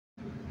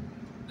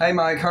Hey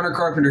Mike, Hunter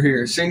Carpenter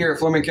here, senior at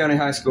Fleming County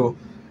High School.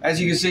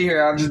 As you can see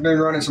here, I've just been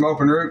running some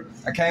open route.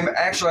 I came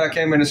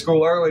into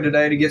school early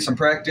today to get some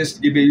practice to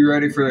get you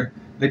ready for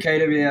the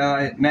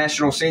KWI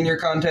National Senior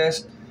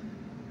Contest.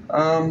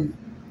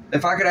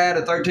 If I could add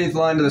a 13th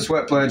line to the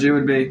sweat pledge, it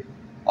would be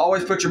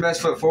always put your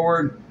best foot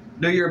forward,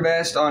 do your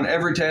best on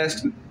every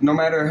test, no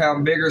matter how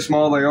big or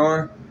small they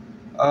are.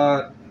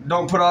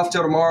 Don't put off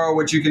till tomorrow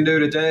what you can do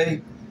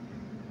today.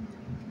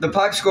 The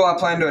pipe school I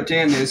plan to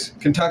attend is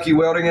Kentucky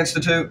Welding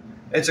Institute.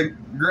 It's a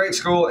great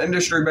school,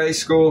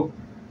 industry-based school.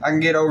 I can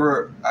get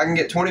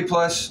 20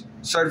 plus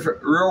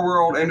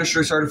real-world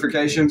industry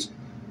certifications.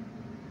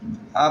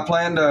 I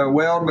plan to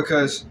weld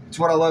because it's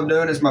what I love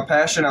doing. It's my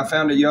passion. I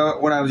found it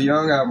when I was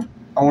young.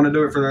 I want to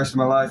do it for the rest of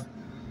my life.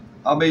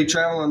 I'll be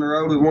traveling the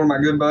road with one of my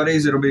good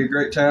buddies. It'll be a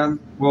great time.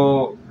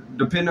 We'll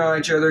depend on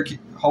each other,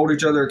 hold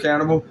each other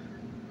accountable,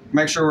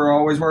 make sure we're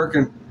always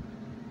working.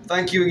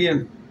 Thank you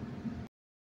again.